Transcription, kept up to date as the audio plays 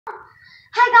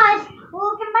Hi guys,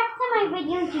 welcome back to my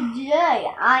video. Today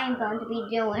I am going to be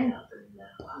doing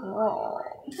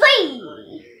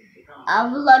 3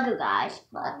 of Lego guys.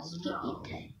 Let's get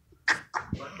into it.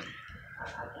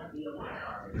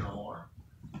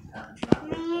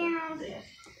 Man,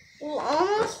 we're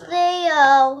almost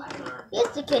there. Here's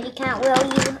the kitty cat, will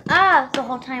you? The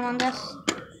whole time on this.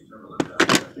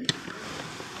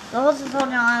 The whole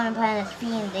time I'm playing this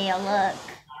feet in there, look.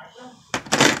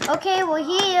 Okay, we're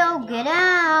here. Get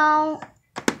out.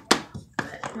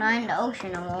 Not in the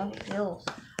ocean no more. Feels.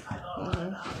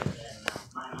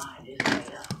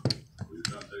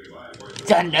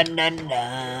 Dun dun dun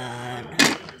dun.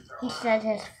 He said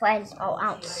his friends are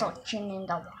out searching in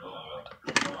the wild.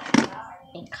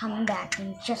 They're coming back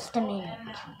in just a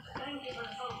minute.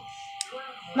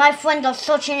 My friends are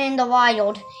searching in the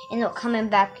wild and they're coming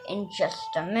back in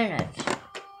just a minute.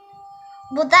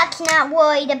 Well, that's not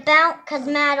worried about, because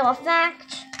matter of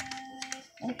fact,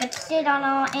 we could sit on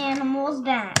our animal's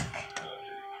back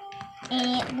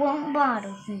and it won't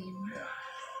bother them.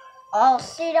 I'll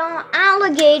sit on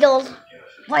alligators.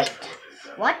 Wait,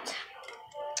 what?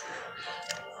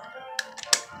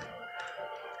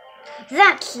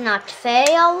 That's not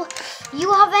fair. You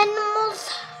have animals?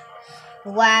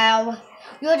 Wow,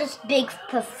 you're just big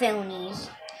buffoonies.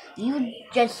 You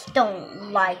just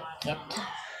don't like it.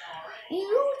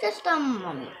 You just you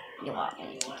want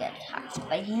me to get attacked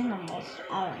by animals.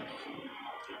 Oh,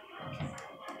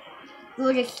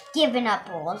 you're just giving up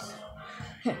on us.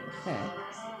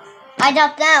 I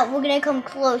doubt that. We're gonna come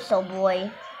closer,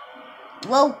 boy.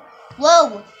 Whoa,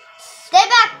 whoa! Stay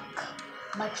back!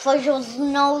 My treasure's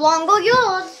no longer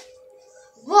yours.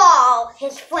 Whoa!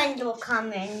 His friends will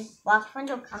come in. Well, his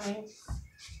friends will come in.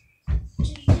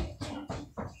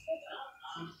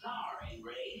 I'm sorry,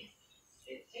 Ray.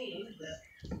 It seems that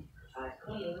I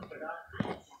clean forgot.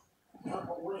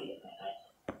 Oh, wait a minute.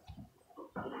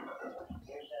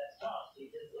 Here's that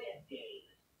sausage's lid game.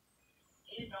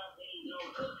 It don't need no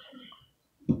cooking.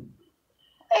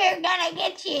 We're gonna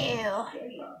get you.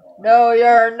 No,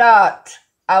 you're not.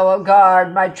 I will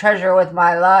guard my treasure with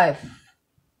my life.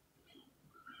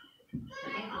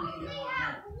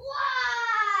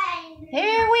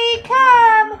 Here we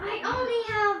come. I only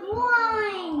have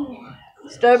 1.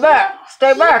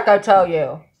 Stay back, I tell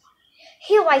you.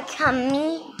 Here I come,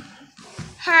 me.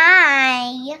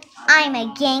 Hi, I'm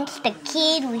a gangster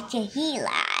kid with a he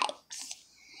likes.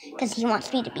 Because he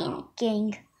wants me to be in a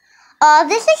gang.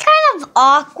 This is kind of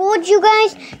awkward, you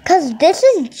guys. Because this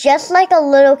is just like a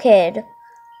little kid.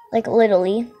 Like,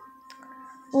 literally.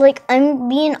 Like, I'm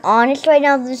being honest right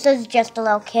now. This is just a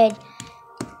little kid.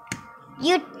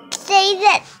 You say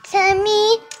that to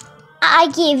me, I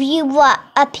give you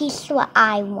a piece of what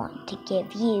I want to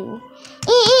give you.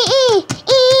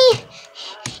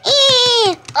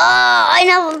 Oh, I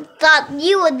never thought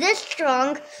you were this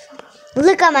strong.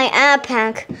 Look at my ab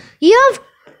pack. You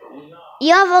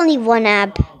have only 1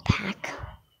 ab pack,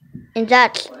 and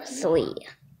that's 3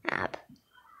 ab.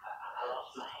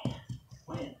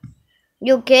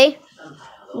 You okay?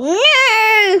 No.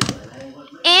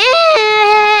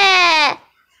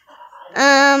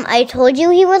 I told you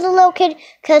he was a little kid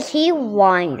because he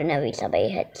whined whenever somebody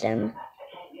hits him.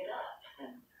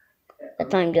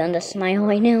 That's why I'm doing the smile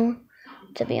right now.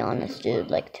 To be honest, dude,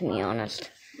 like, to be honest.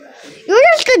 You're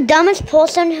just the dumbest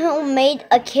person who made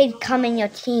a kid come in your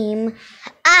team.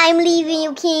 I'm leaving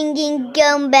you, King, and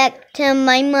going back to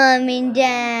my mom and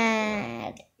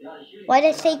dad. Why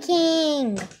did I say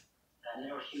King?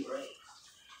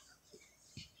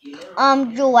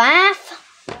 Giraffe?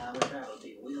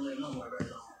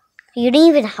 You didn't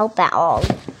even help at all.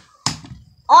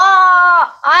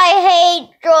 Oh, I hate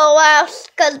giraffes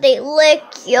because they lick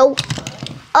you.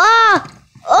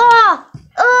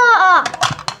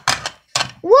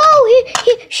 Whoa,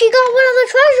 she got one of the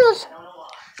treasures.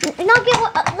 Now get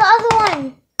the other one.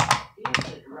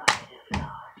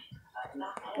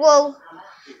 Whoa,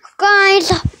 guys,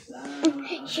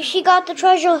 she got the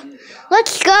treasure.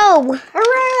 Let's go.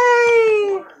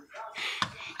 Hooray!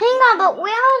 Hang on, but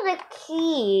where are the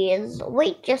keys?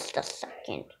 Wait just a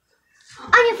second.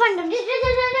 I can find them.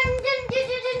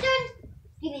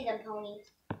 Give me them, pony.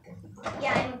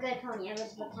 Yeah, I'm a good pony. I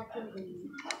was protecting them.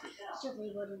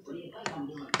 Certainly wouldn't be.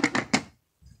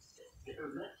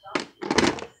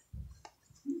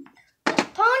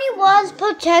 Pony was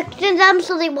protecting them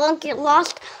so they won't get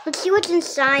lost. Let's see what's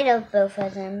inside of both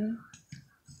of them.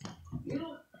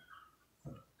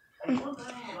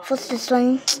 What's this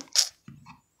one?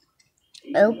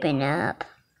 Open up.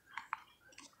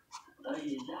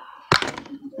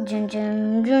 Dun,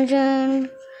 dun, dun, dun.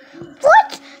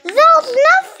 What? There's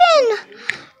nothing.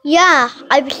 Yeah,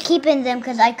 I was keeping them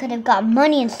because I could have got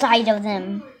money inside of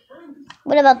them.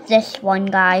 What about this one,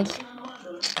 guys?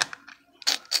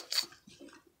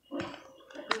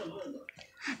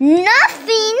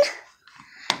 Nothing!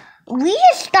 We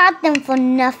just got them for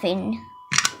nothing.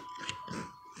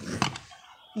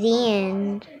 The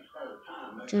end.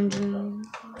 Dun, dun.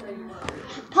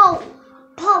 Pop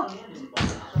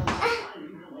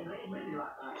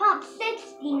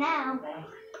 60 now.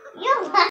 You're